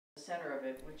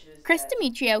Chris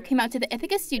Demetrio came out to the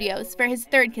Ithaca studios for his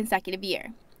third consecutive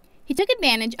year. He took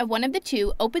advantage of one of the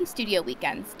 2 open studio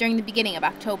weekends during the beginning of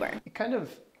October. It kind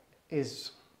of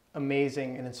is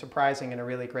amazing and surprising in a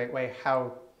really great way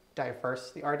how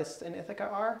diverse the artists in Ithaca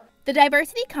are. The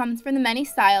diversity comes from the many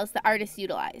styles that artists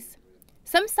utilize.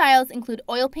 Some styles include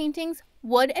oil paintings,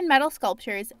 wood and metal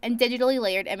sculptures, and digitally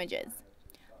layered images.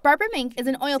 Barbara Mink is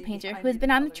an oil painter who has been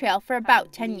on the trail for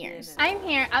about 10 years. I'm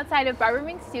here outside of Barbara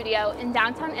Mink's studio in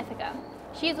downtown Ithaca.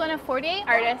 She is one of 48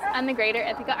 artists on the Greater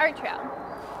Ithaca Art Trail.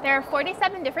 There are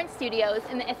 47 different studios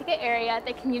in the Ithaca area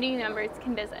that community members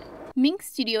can visit. Mink's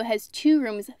studio has 2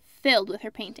 rooms filled with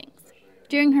her paintings.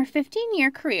 During her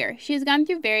 15-year career, she has gone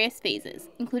through various phases,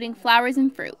 including flowers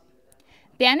and fruit.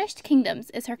 Banished Kingdoms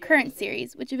is her current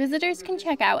series, which visitors can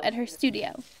check out at her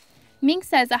studio. Mink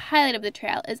says a highlight of the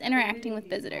trail is interacting with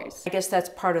visitors. I guess that's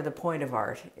part of the point of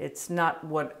art. It's not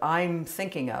what I'm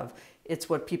thinking of, it's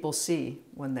what people see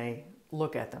when they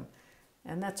look at them.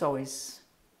 And that's always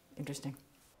interesting.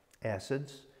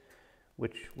 Acids,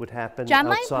 which would happen John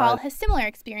Lyon outside. Paul has similar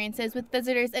experiences with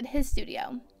visitors at his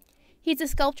studio. He's a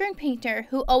sculptor and painter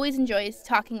who always enjoys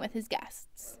talking with his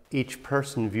guests. Each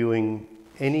person viewing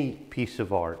any piece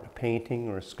of art, a painting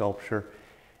or a sculpture,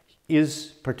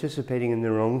 is participating in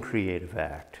their own creative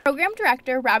act. Program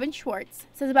director Robin Schwartz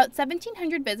says about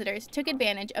 1,700 visitors took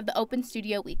advantage of the open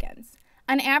studio weekends.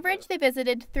 On average, they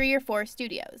visited 3 or 4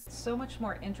 studios. It's so much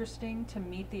more interesting to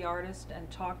meet the artist and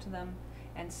talk to them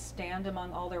and stand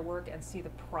among all their work and see the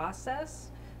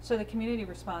process. So the community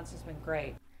response has been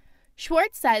great.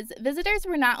 Schwartz says visitors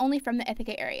were not only from the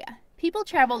Ithaca area. People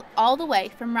traveled all the way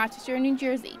from Rochester, New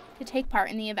Jersey to take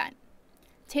part in the event.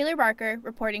 Taylor Barker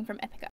reporting from Ithaca.